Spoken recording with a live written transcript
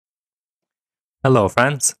Hello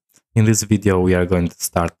friends, in this video we are going to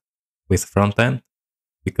start with frontend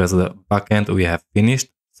because the backend we have finished.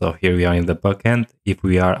 So here we are in the backend. If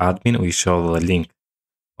we are admin, we show the link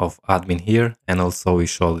of admin here, and also we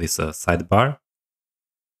show this sidebar.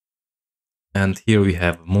 And here we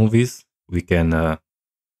have movies. We can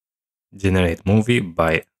generate movie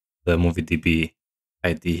by the MovieDB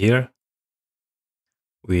ID here.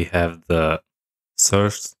 We have the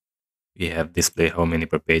search. We have display how many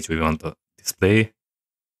per page we want to display.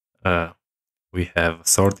 Uh, we have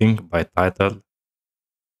sorting by title,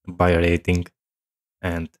 by rating,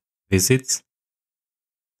 and visits.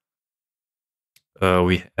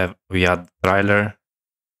 We add trailer,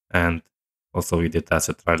 and also we detach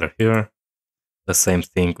a trailer here. The same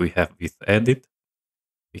thing we have with edit.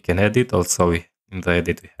 We can edit. Also, in the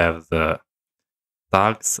edit we have the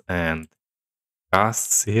tags and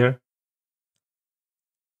casts here.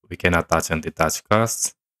 We can attach and detach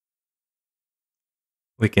casts.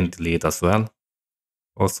 We can delete as well.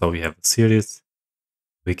 Also, we have series.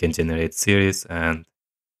 We can generate series and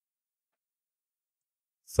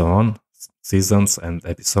so on, seasons and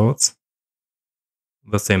episodes.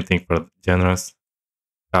 The same thing for genres,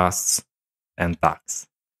 casts, and tags.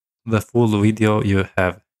 The full video you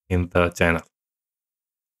have in the channel.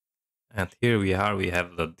 And here we are, we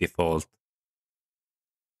have the default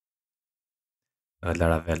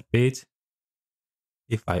Laravel page.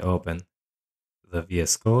 If I open the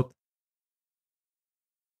VS Code,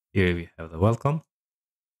 here we have the welcome.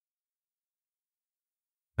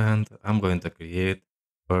 And I'm going to create,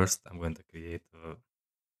 first I'm going to create a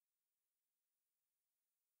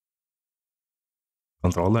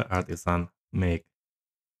controller, artisan make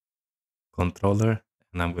controller,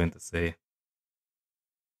 and I'm going to say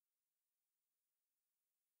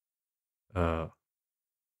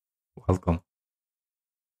welcome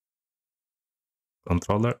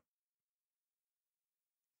controller.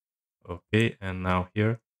 Okay, and now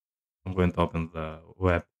here I'm going to open the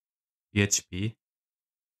web PHP,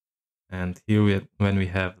 and here when we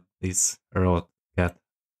have this row get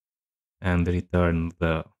and return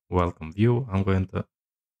the welcome view, I'm going to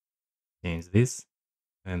change this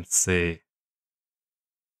and say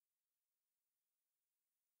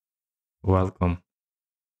welcome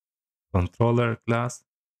controller class,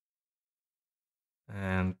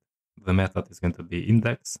 and the method is going to be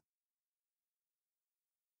index.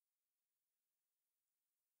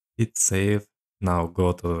 Hit save. Now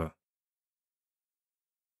go to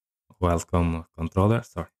welcome controller,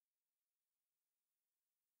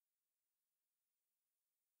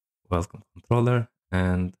 welcome controller,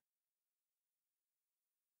 and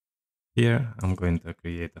here I'm going to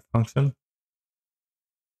create a function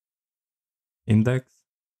index.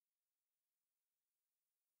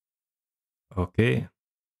 Okay,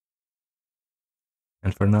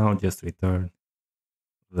 and for now just return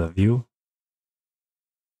the view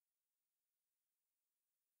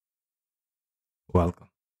welcome.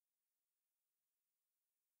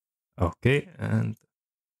 Okay, and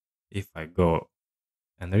if I go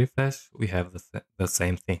and refresh, we have the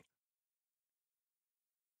same thing.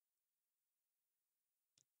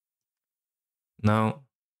 Now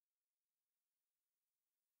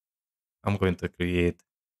I'm going to create,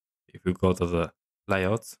 if we go to the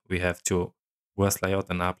layouts, we have two, West layout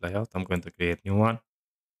and app layout. I'm going to create new one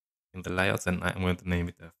in the layouts, and I'm going to name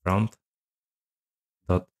it a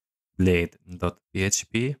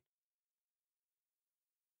front.blade.php,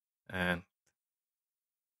 and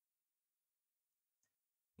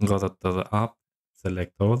go to the app,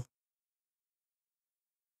 select all,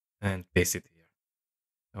 and paste it here.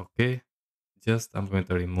 Okay, just I'm going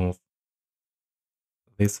to remove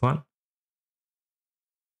this one.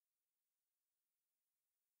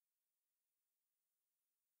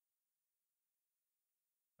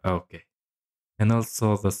 Okay, and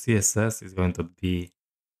also the CSS is going to be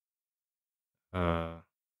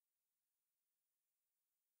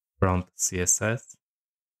front CSS.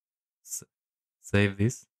 Save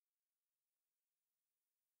this.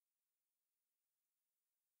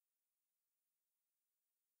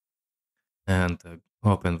 And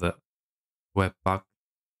open the webpack.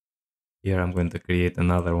 Here I'm going to create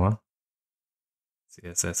another one,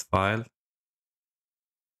 CSS file,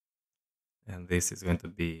 and this is going to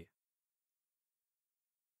be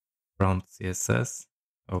front CSS.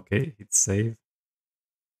 Okay, it's saved.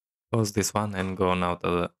 Close this one and go now to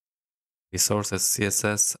the resources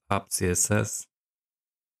CSS, app CSS,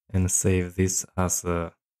 and save this as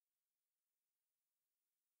a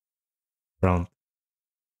front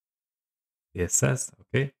CSS.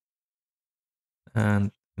 Okay,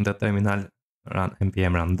 and in the terminal run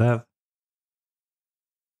npm run dev,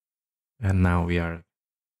 and now we are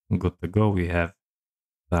good to go. We have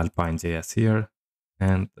the Alpine JS here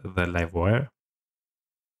and the Livewire.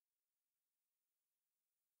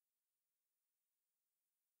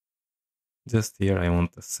 Just here, I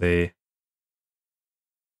want to say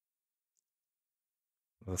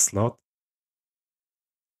the slot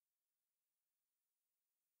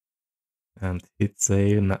and hit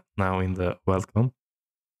save now in the welcome.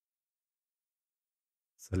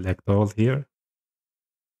 Select all here.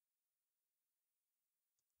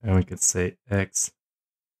 And we could say X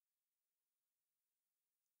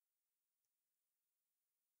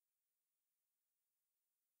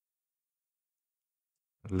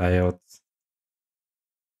layout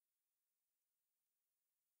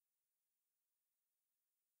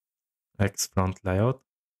X front layout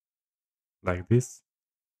like this.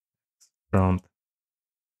 Front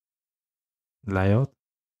layout.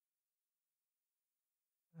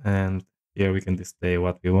 And here we can display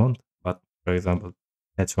what we want. But for example,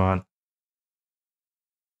 H1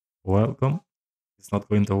 welcome. It's not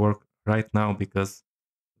going to work right now because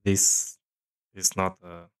this is not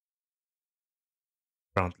a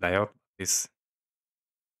front layout. This,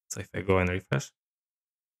 so if I go and refresh,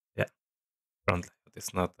 yeah, front layout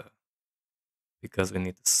is not because we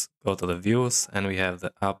need to go to the views and we have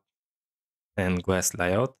the up and guest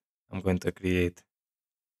layout. I'm going to create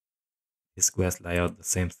this guest layout, the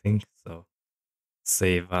same thing. So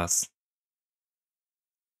save as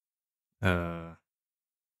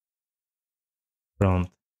front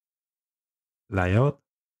layout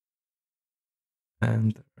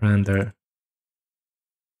and render.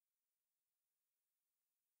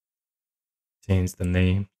 Change the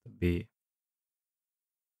name to be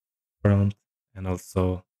front and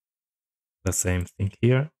also the same thing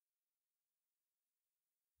here.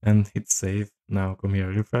 And hit save. Now come here,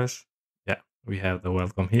 refresh. Yeah, we have the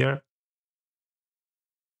welcome here.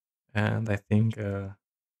 And I think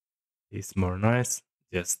it's more nice.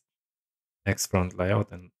 Just X front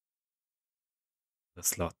layout and the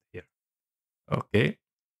slot here. Okay.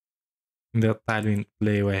 In the Tailwind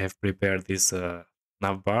play, I have prepared this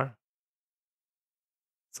navbar.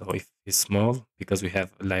 So if it's small, because we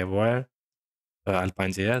have Livewire,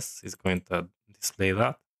 Alpine JS is going to display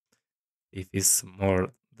that. If it's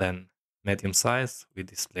more than medium size, we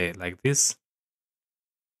display like this.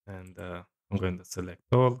 And I'm going to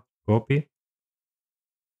select all, copy,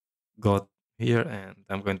 go here, and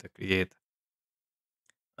I'm going to create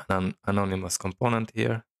an anonymous component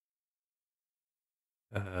here.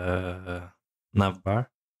 Navbar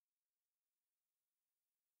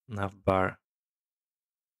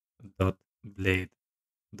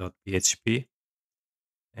navbar.blade.php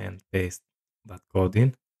and paste that code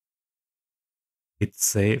in. Hit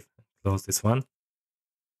save, close this one.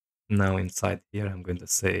 Now inside here, I'm going to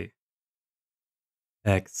say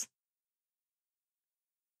X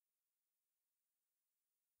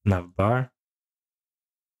navbar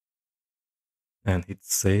and hit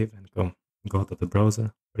save and go to the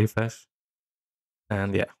browser, refresh.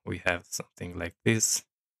 And yeah, we have something like this.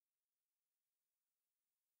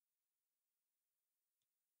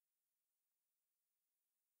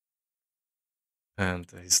 And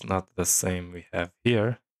it's not the same we have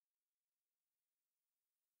here.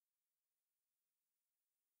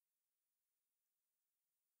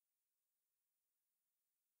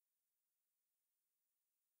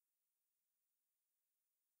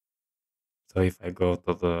 So if I go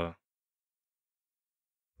to the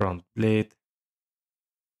front blade,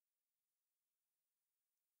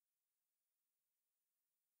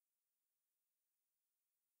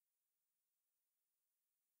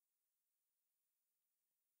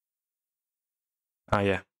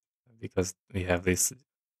 yeah, because we have these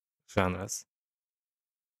genres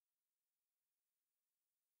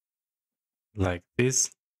like this.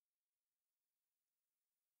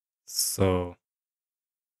 So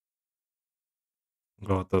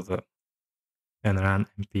go to the and run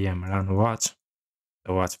npm run watch,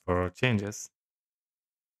 the watch for changes.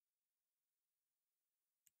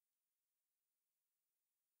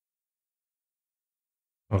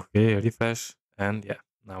 Okay, refresh, and yeah,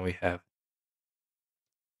 now we have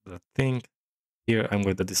the thing. Here I'm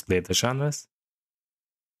going to display the genres.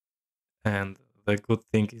 And the good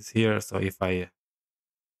thing is here, so if I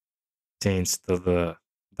change to the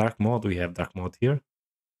dark mode, we have dark mode here.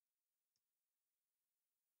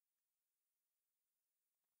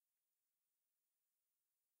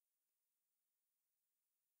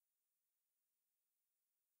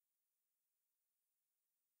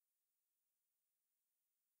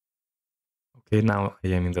 Okay, now I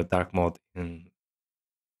am in the dark mode in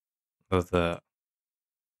the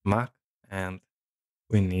Mac, and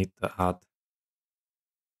we need to add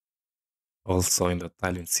also in the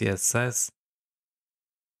Tailwind CSS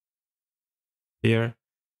here.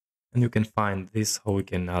 And you can find this, how we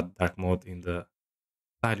can add dark mode in the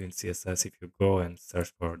Tailwind CSS if you go and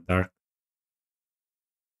search for dark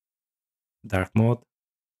mode.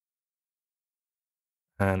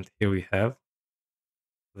 And here we have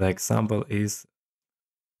the example is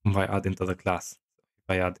by adding to the class. If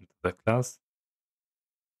I add into the class,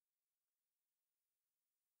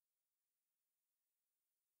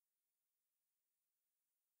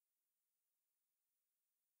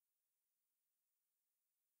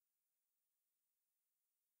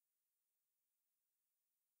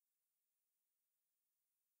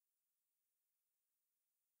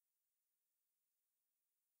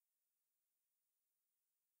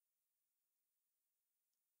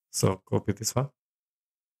 so copy this one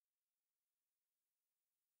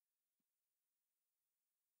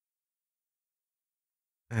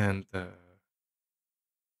and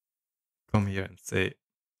come here and say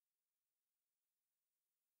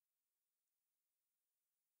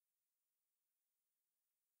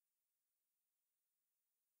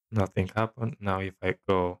nothing happened. Now if I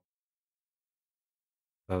go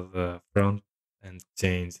to the front and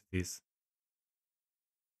change this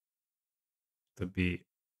to be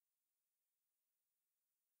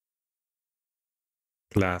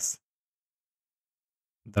class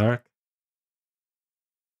dark,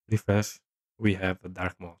 refresh, we have a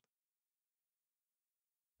dark mode.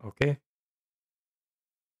 Okay,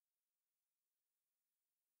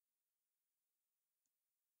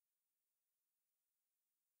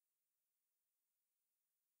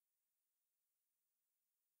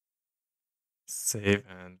 save,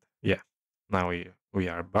 and yeah, now we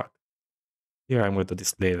are back. Here I'm going to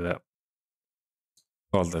display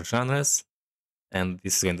all the genres, and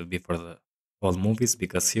this is going to be for the all movies,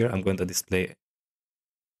 because here I'm going to display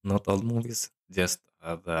not all movies, just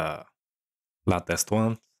the latest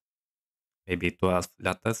ones, maybe 12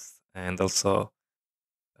 latest, and also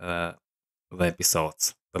uh, the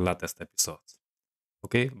episodes, the latest episodes.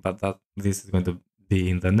 Okay, but this is going to be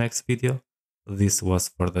in the next video. This was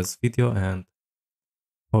for this video, and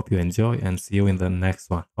hope you enjoy, and see you in the next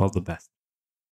one. All the best.